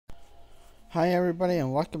Hi everybody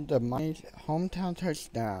and welcome to my Hometown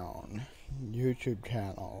Touchdown YouTube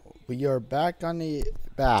channel. We are back on the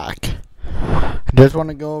I just want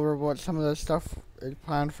to go over what some of the stuff is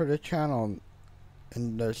planned for the channel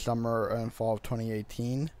in the summer and fall of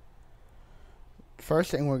 2018.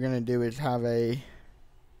 First thing we're going to do is have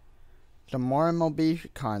some more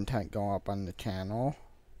MLB content go up on the channel.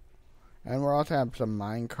 And we'll also have some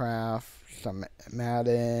Minecraft, some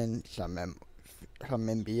Madden, some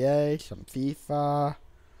NBA, some FIFA.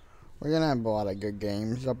 We're gonna have a lot of good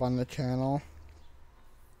games up on the channel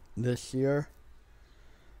this year.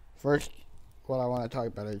 First, what I want to talk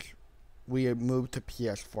about is we have moved to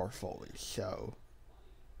PS4 fully, so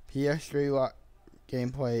PS3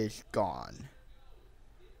 gameplay is gone.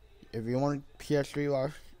 If you want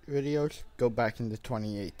PS3 videos, go back into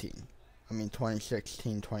 2018.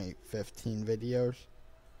 2016, 2015 videos.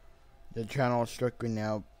 The channel is strictly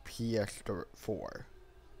now PS4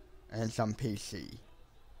 and some PC.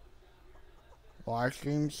 Live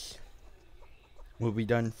streams will be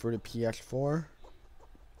done for the PS4.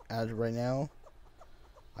 As of right now,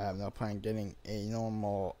 I have no plan getting a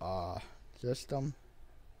normal system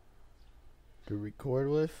to record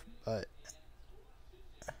with, but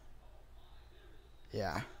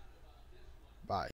yeah, bye.